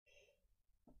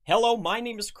Hello, my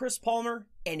name is Chris Palmer,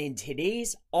 and in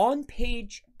today's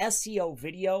on-page SEO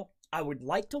video, I would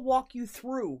like to walk you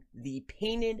through the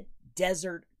Painted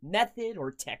Desert method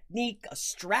or technique, a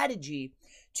strategy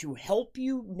to help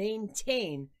you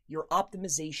maintain your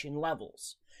optimization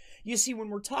levels. You see, when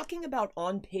we're talking about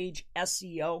on-page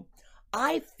SEO,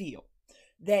 I feel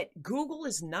that Google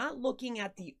is not looking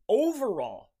at the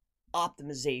overall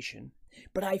optimization,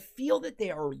 but I feel that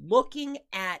they are looking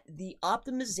at the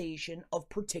optimization of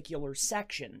particular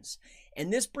sections.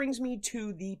 And this brings me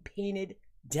to the Painted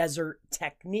Desert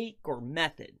technique or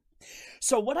method.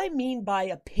 So what I mean by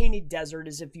a painted desert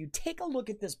is if you take a look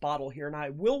at this bottle here, and I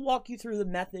will walk you through the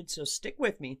method, so stick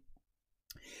with me.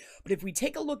 But if we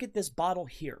take a look at this bottle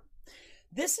here,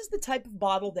 this is the type of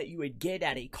bottle that you would get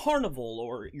at a carnival,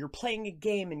 or you're playing a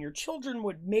game and your children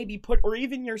would maybe put, or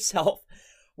even yourself,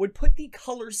 would put the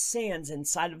color sands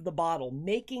inside of the bottle,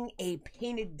 making a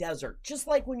painted desert. Just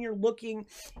like when you're looking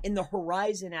in the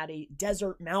horizon at a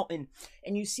desert mountain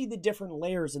and you see the different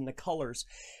layers in the colors.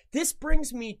 This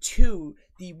brings me to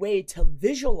the way to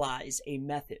visualize a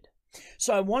method.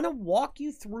 So I want to walk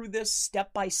you through this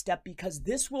step by step because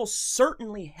this will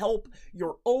certainly help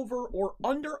your over or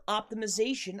under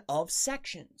optimization of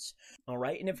sections. All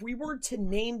right, and if we were to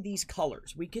name these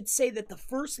colors, we could say that the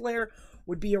first layer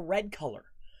would be a red color.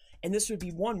 And this would be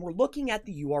one, we're looking at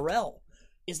the URL.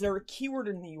 Is there a keyword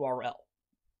in the URL?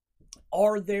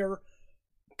 Are there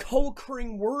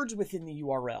co-occurring words within the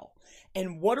URL?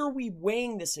 And what are we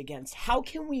weighing this against? How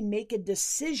can we make a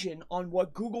decision on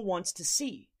what Google wants to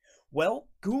see? Well,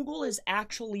 Google is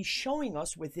actually showing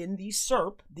us within the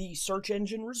SERP, the search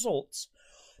engine results,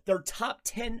 their top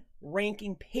 10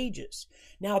 ranking pages.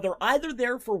 Now, they're either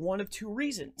there for one of two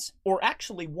reasons, or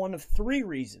actually one of three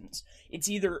reasons. It's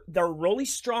either they're really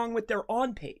strong with their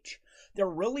on page, they're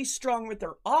really strong with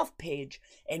their off page,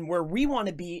 and where we want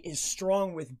to be is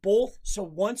strong with both. So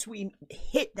once we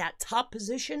hit that top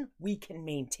position, we can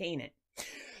maintain it.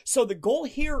 So the goal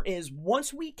here is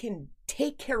once we can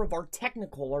take care of our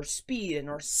technical, our speed, and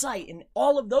our site, and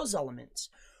all of those elements,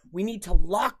 we need to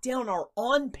lock down our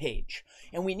on page,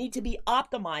 and we need to be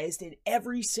optimized in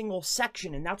every single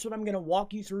section. And that's what I'm going to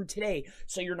walk you through today.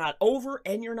 So you're not over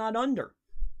and you're not under.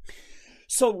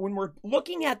 So when we're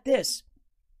looking at this,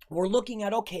 we're looking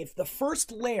at, okay, if the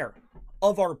first layer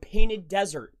of our painted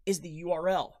desert is the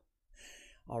URL,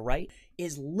 all right,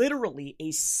 is literally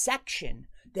a section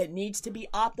that needs to be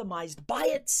optimized by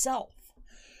itself.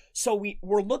 So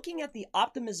we're looking at the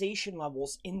optimization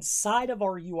levels inside of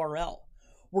our URL.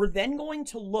 We're then going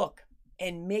to look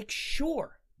and make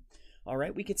sure, all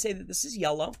right, we could say that this is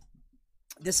yellow.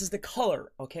 This is the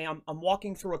color, okay? I'm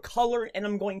walking through a color and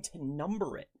I'm going to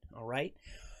number it, all right?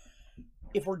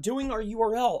 If we're doing our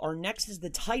URL, our next is the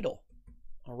title,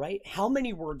 all right? How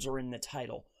many words are in the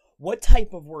title? What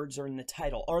type of words are in the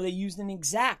title? Are they used in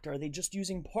exact? Are they just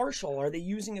using partial? Are they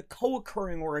using a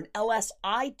co-occurring or an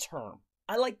LSI term?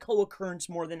 I like co-occurrence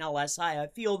more than LSI. I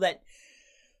feel that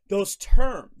those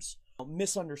terms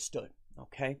misunderstood,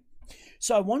 okay?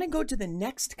 So I want to go to the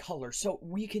next color. So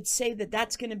we could say that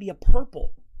that's going to be a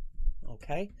purple,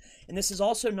 okay? And this is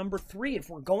also number 3. If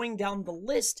we're going down the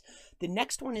list, the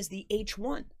next one is the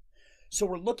H1. So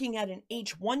we're looking at an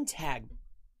H1 tag.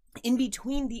 In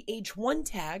between the H1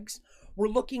 tags, we're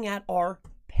looking at our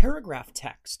paragraph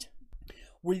text.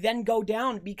 We then go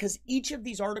down because each of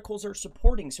these articles are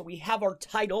supporting. So we have our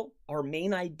title, our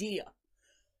main idea.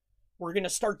 We're going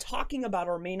to start talking about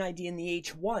our main idea in the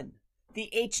H1. The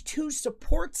H2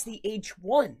 supports the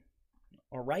H1,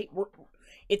 all right?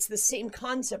 It's the same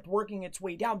concept working its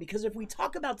way down because if we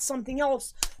talk about something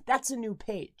else, that's a new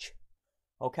page,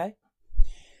 okay?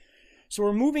 So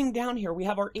we're moving down here. We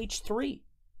have our H3,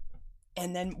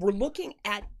 and then we're looking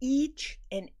at each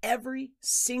and every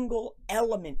single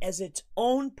element as its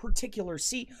own particular.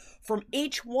 See, from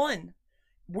H1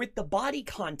 with the body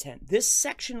content, this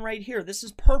section right here, this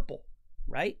is purple.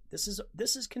 Right? This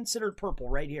is considered purple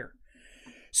right here.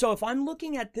 So if I'm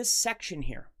looking at this section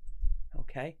here,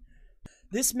 okay,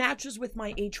 this matches with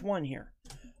my H1 here.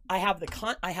 I have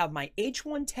my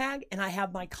H1 tag and I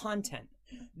have my content.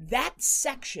 That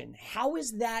section, how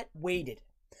is that weighted?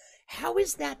 How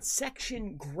is that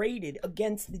section graded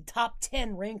against the top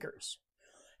 10 rankers?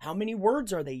 How many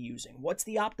words are they using? What's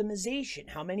the optimization?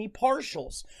 How many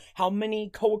partials? How many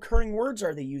co-occurring words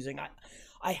are they using?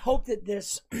 I hope that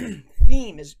this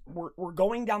theme is, we're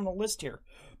going down the list here.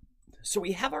 So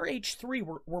we have our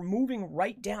H3, we're moving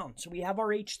right down. So we have our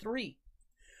H3.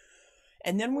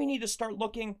 And then we need to start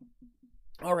looking,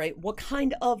 all right, what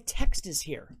kind of text is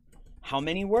here? How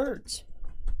many words?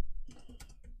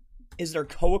 Is there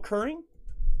co-occurring?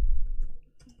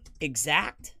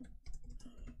 Exact?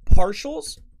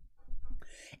 partials.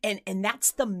 And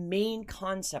that's the main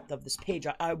concept of this page.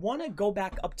 I want to go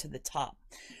back up to the top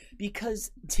because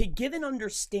to give an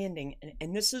understanding,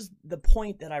 and this is the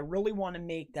point that I really want to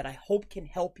make that I hope can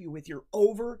help you with your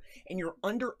over and your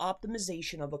under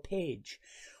optimization of a page.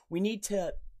 We need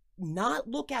to not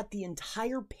look at the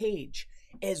entire page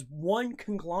as one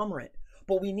conglomerate,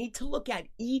 but we need to look at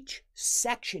each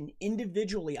section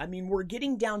individually. I mean, we're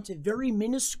getting down to very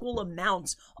minuscule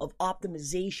amounts of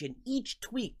optimization. Each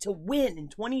tweak to win in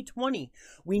 2020,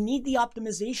 we need the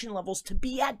optimization levels to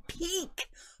be at peak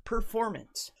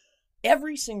performance.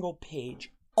 Every single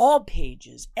page, all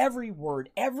pages, every word,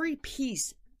 every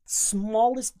piece,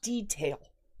 smallest detail.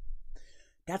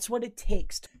 That's what it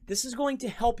takes. This is going to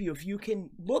help you if you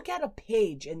can look at a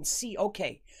page and see,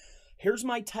 okay, here's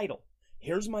my title.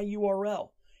 Here's my URL.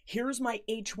 Here's my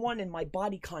H1 and my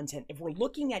body content. If we're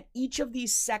looking at each of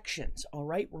these sections, all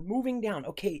right, we're moving down.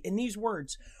 Okay, in these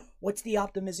words, what's the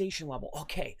optimization level?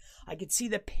 Okay, I could see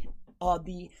that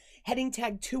the heading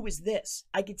tag 2 is this.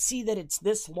 I could see that it's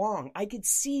this long. I could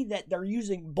see that they're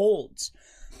using bolds.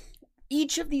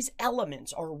 Each of these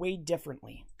elements are weighed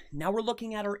differently. Now we're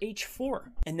looking at our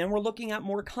H4, and then we're looking at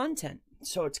more content.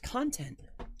 So it's content.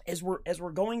 As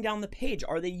we're going down the page,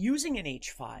 are they using an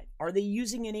H5? Are they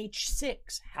using an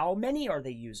H6? How many are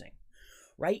they using?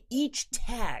 Right? Each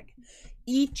tag,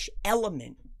 each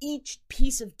element, each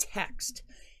piece of text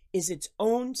is its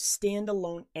own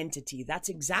standalone entity. That's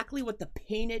exactly what the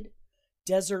Painted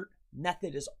Desert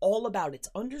method is all about. It's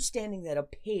understanding that a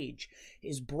page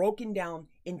is broken down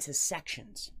into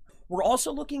sections. We're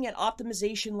also looking at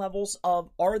optimization levels of,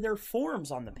 are there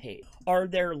forms on the page? Are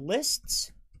there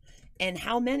lists? And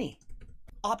how many?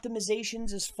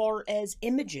 Optimizations as far as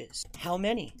images, how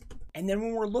many? And then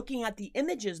when we're looking at the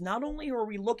images, not only are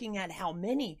we looking at how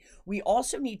many, we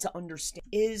also need to understand,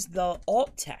 is the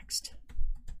alt text.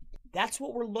 That's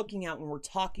what we're looking at when we're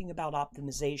talking about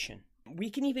optimization.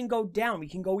 We can even go down, we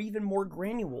can go even more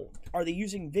granular. Are they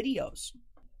using videos?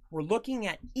 We're looking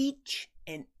at each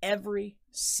and every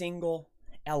single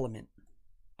element.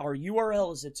 Our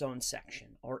URL is its own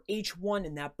section. Our H1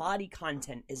 and that body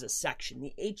content is a section.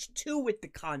 The H2 with the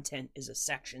content is a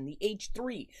section. The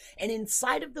H3. And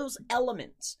inside of those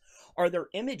elements, are there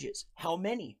images? How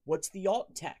many? What's the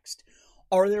alt text?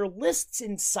 Are there lists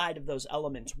inside of those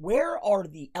elements? Where are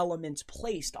the elements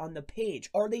placed on the page?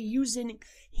 Are they using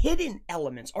hidden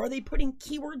elements? Are they putting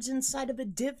keywords inside of a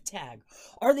div tag?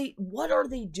 What are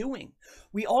they doing?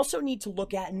 We also need to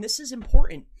look at, and this is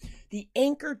important, the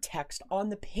anchor text on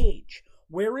the page.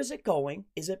 Where is it going?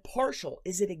 Is it partial?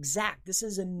 Is it exact? This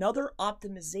is another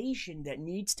optimization that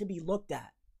needs to be looked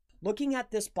at. Looking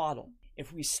at this bottle,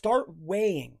 if we start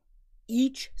weighing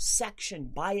each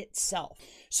section by itself.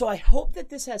 So I hope that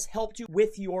this has helped you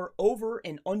with your over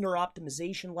and under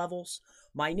optimization levels.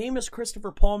 My name is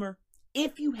Christopher Palmer.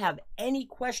 If you have any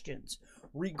questions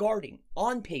regarding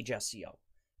on-page SEO,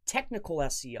 technical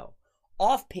SEO,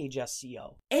 off-page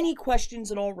SEO, any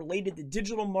questions at all related to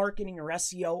digital marketing or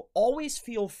SEO, always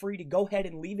feel free to go ahead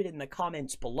and leave it in the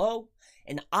comments below.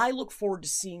 And I look forward to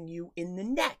seeing you in the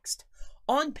next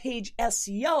on-page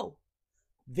SEO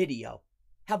video.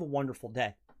 Have a wonderful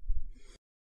day.